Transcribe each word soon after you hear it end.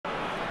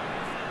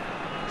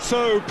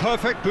So,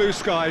 perfect blue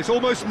skies,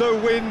 almost no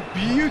wind,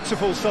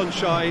 beautiful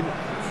sunshine.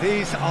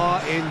 These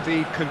are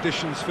indeed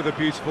conditions for the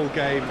beautiful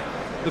game.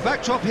 The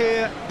backdrop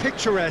here,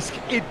 picturesque,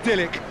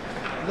 idyllic.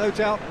 No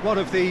doubt one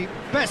of the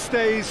best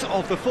days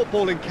of the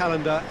footballing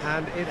calendar,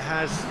 and it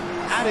has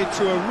added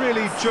to a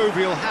really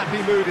jovial,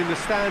 happy mood in the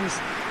stands,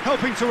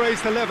 helping to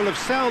raise the level of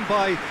sound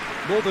by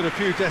more than a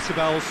few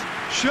decibels.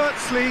 Shirt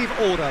sleeve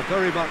order,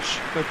 very much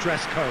the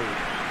dress code.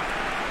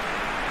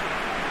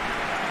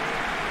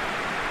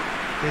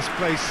 This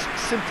place,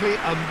 simply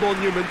a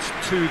monument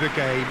to the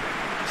game.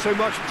 So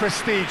much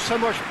prestige, so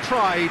much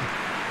pride,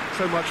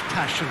 so much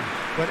passion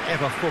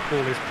whenever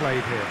football is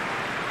played here.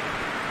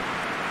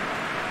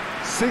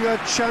 Singer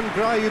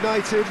Chiangrai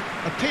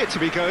appear to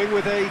be going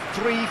with a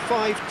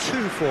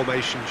 3-5-2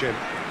 formation, Jim.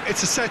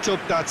 It's a setup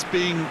that's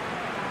been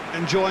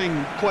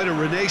enjoying quite a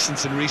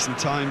renaissance in recent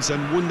times,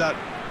 and one that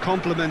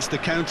complements the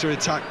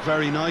counter-attack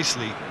very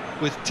nicely,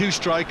 with two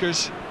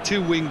strikers,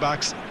 two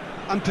wing-backs,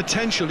 and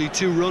potentially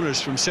two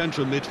runners from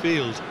central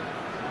midfield.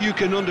 You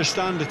can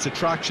understand its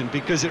attraction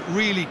because it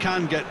really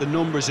can get the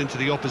numbers into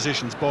the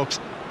opposition's box,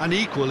 and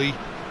equally,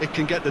 it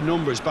can get the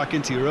numbers back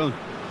into your own.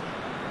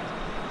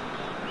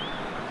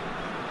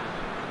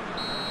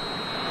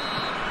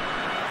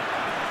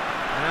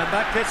 And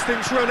that gets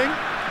things running.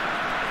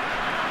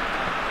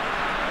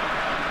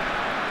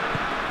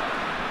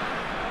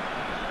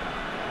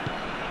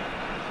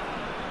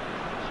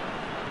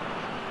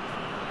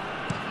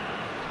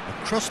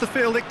 Across the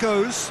field it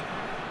goes.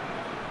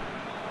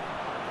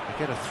 We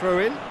get a throw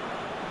in.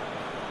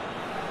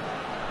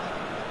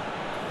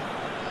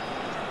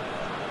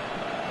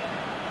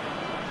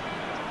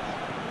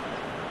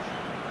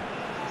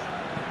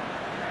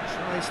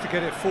 Tries to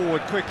get it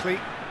forward quickly.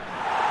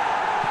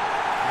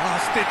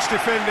 Last-ditch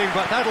defending,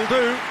 but that'll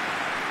do.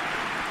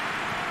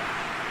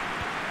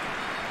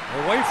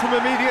 Away from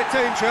immediate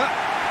danger.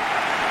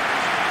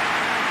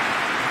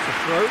 That's a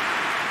throw.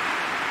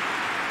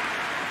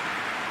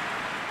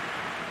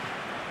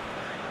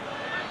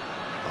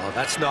 Oh,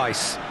 that's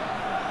nice.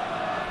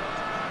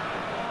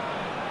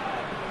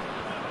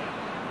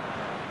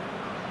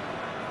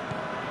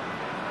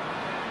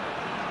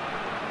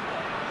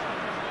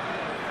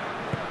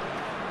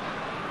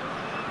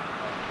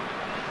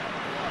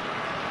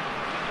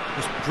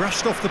 Just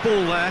brushed off the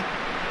ball there.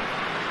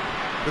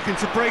 Looking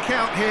to break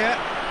out here.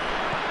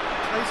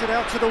 Plays it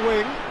out to the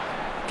wing.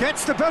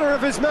 Gets the better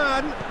of his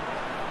man.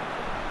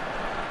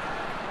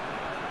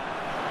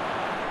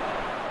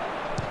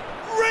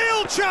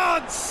 Real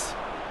chance!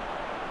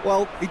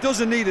 Well, he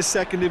doesn't need a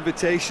second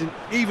invitation,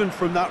 even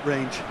from that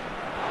range.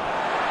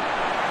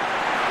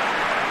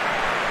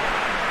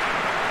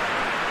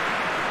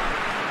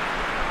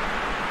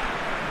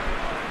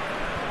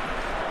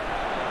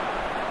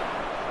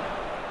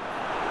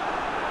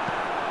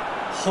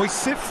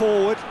 Hoists it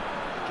forward,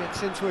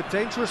 gets into a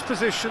dangerous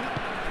position.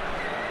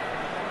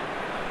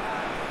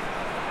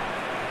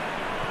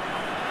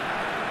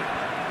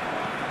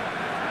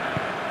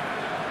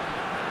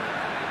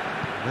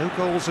 No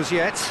goals as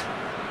yet.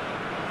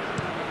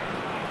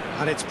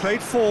 And it's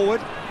played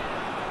forward.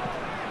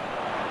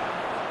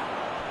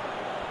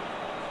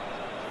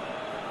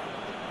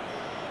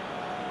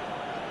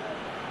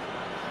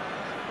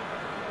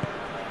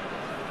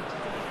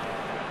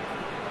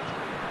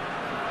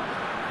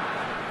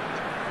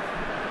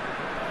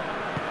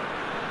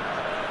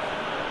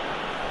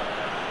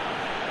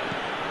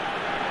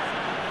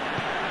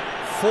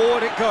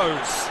 Forward it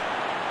goes.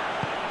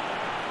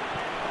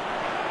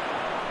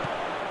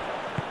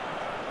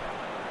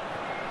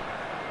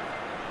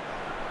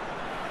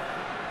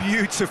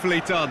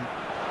 Beautifully done.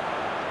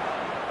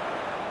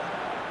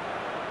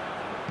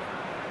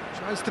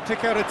 Tries to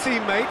pick out a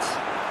teammate.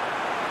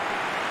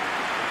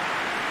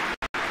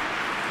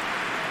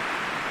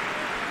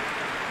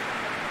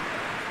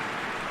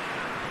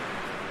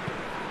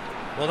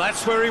 Well,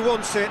 that's where he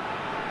wants it.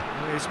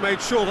 He's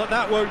made sure that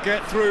that won't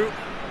get through.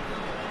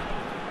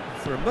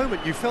 For a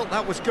moment you felt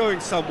that was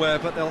going somewhere,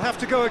 but they'll have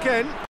to go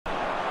again. Come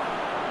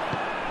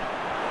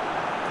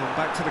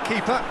back to the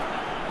keeper.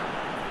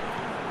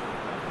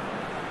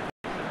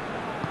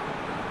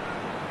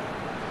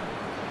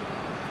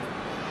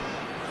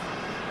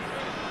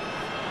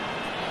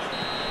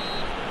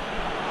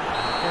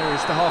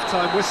 The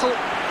half-time whistle.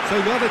 So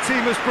neither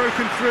team has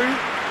broken through,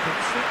 but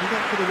certainly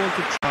not for the want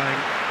of trying.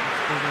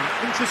 It's been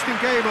an interesting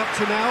game up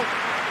to now,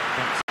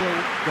 but still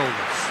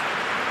goalless.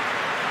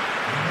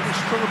 Any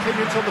strong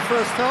opinions on the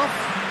first half?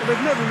 Well,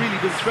 they've never really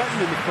been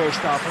threatened in the first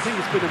half. I think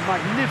it's been a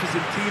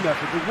magnificent team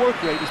effort. The work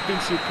rate has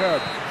been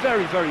superb.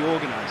 Very, very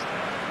organised.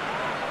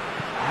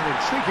 An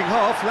intriguing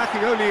half,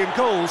 lacking only in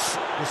goals.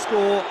 The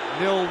score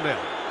 0-0.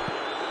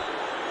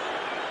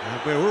 And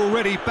we're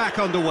already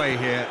back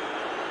underway here.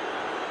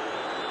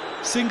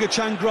 Singer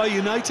Chiangrai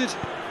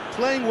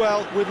playing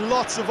well with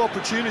lots of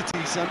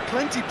opportunities and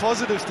plenty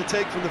positives to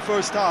take from the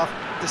first half.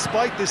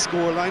 Despite this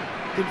scoreline,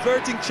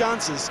 converting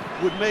chances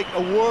would make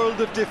a world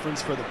of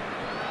difference for them.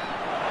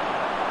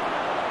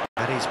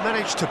 And he's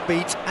managed to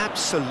beat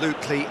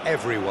absolutely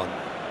everyone.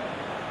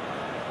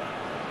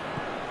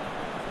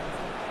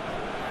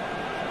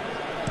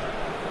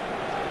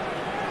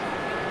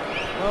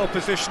 Well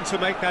positioned to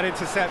make that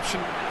interception.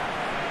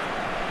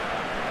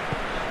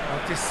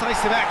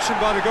 Decisive action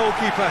by the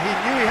goalkeeper. He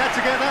knew he had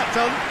to get that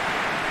done.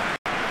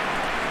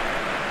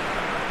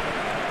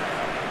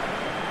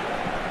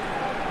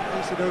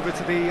 Plays it over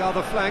to the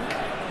other flank.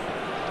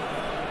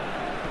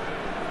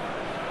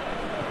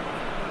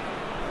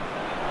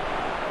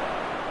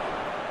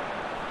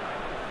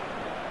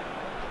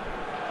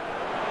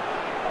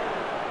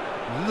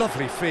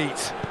 Lovely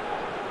feet.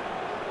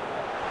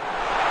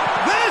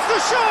 There's the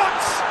shot!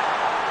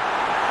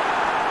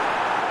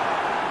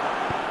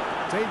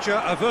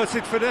 Danger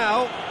averted for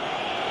now.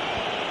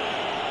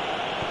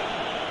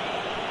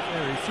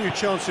 Very few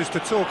chances to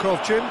talk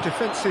of, Jim.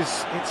 Defence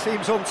is, it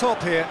seems, on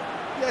top here.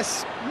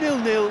 Yes,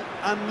 0-0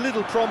 and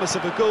little promise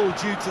of a goal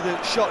due to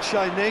the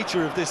shot-shy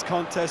nature of this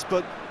contest,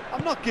 but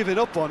I'm not giving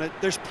up on it.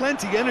 There's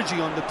plenty energy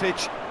on the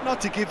pitch,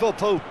 not to give up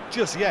hope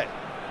just yet.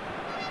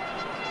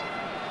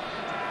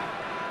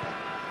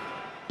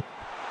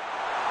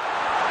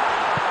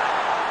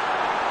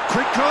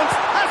 Quick cross,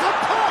 has a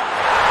pop!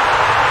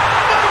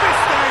 No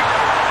mistake!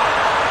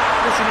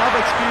 Listen, I've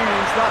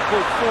experienced that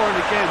both for and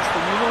against,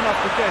 and you won't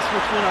have to guess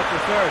which one I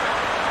preferred.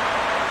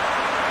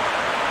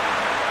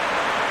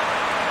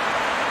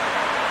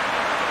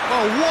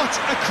 Oh, what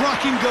a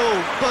cracking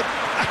goal, but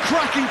a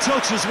cracking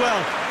touch as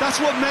well. That's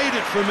what made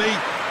it for me.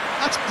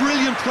 That's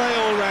brilliant play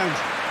all round.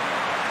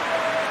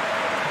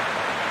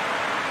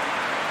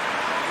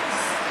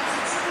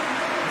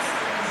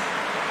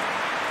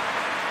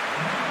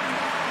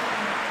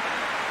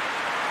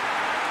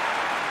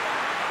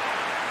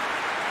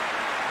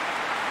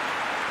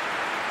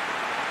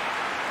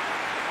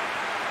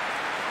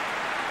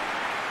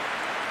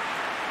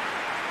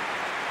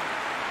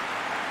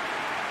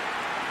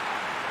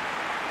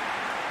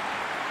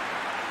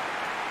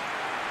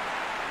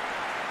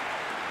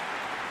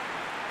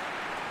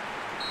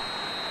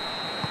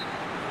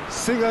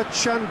 Singer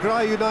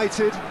Chiangrai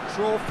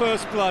draw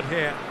first blood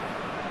here.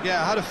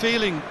 Yeah, I had a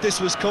feeling this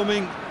was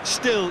coming.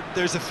 Still,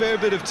 there's a fair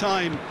bit of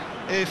time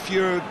if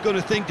you're going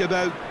to think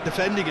about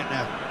defending it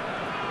now.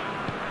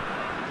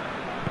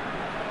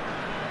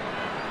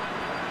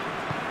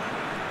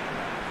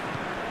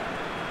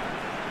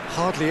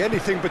 Hardly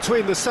anything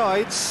between the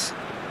sides,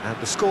 and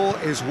the score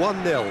is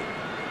 1-0.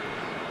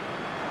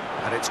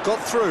 And it's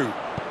got through.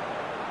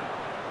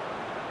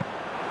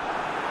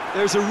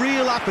 There's a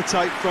real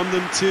appetite from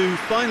them to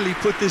finally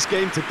put this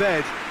game to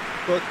bed,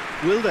 but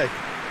will they?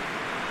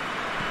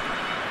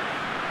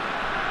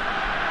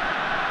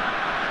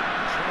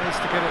 Tries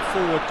to get it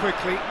forward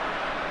quickly.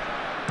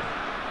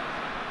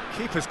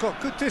 Keeper's got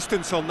good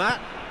distance on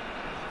that.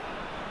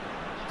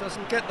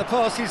 Doesn't get the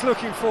pass he's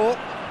looking for.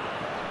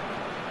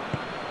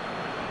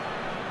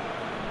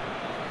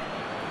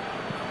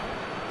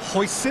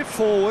 Hoists it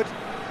forward.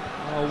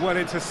 Oh, well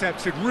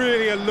intercepted,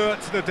 really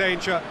alert to the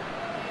danger.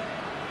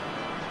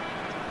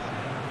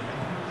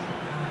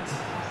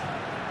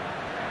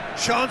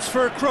 Chance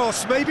for a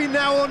cross, maybe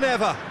now or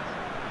never.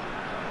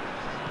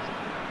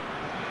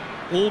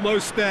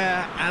 Almost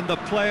there, and the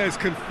players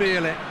can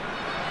feel it.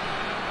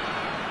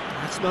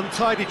 That's an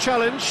untidy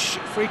challenge,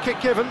 free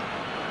kick given.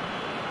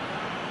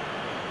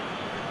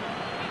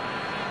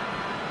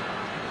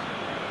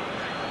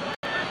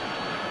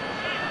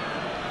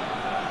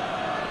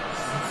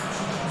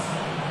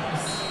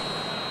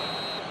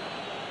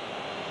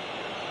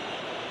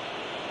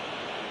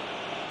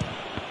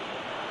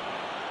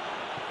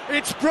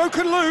 It's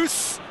broken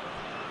loose.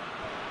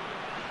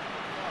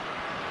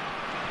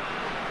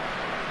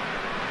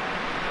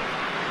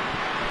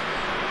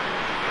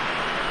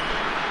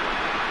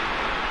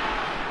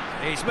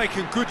 He's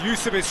making good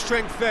use of his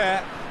strength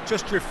there,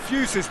 just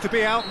refuses to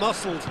be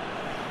out-muscled.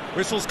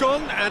 Whistle's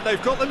gone, and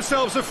they've got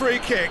themselves a free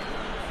kick.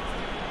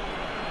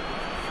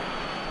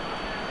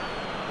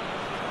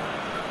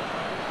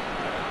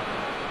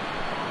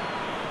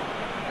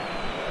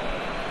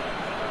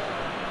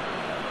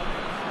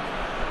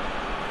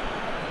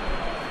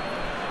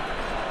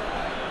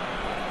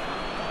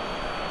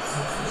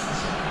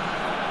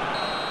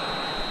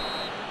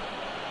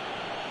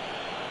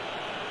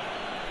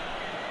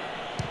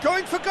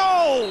 Going for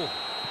goal!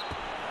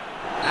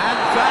 And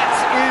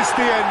that is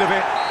the end of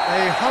it.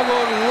 They hung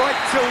on right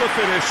till the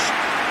finish.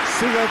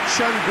 Singer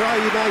Chiangrai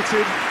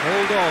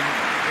hold on.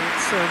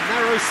 It's a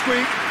narrow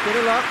squeak, bit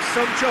of luck,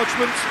 some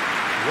judgment.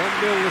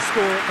 1-0 the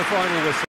score at the final whistle.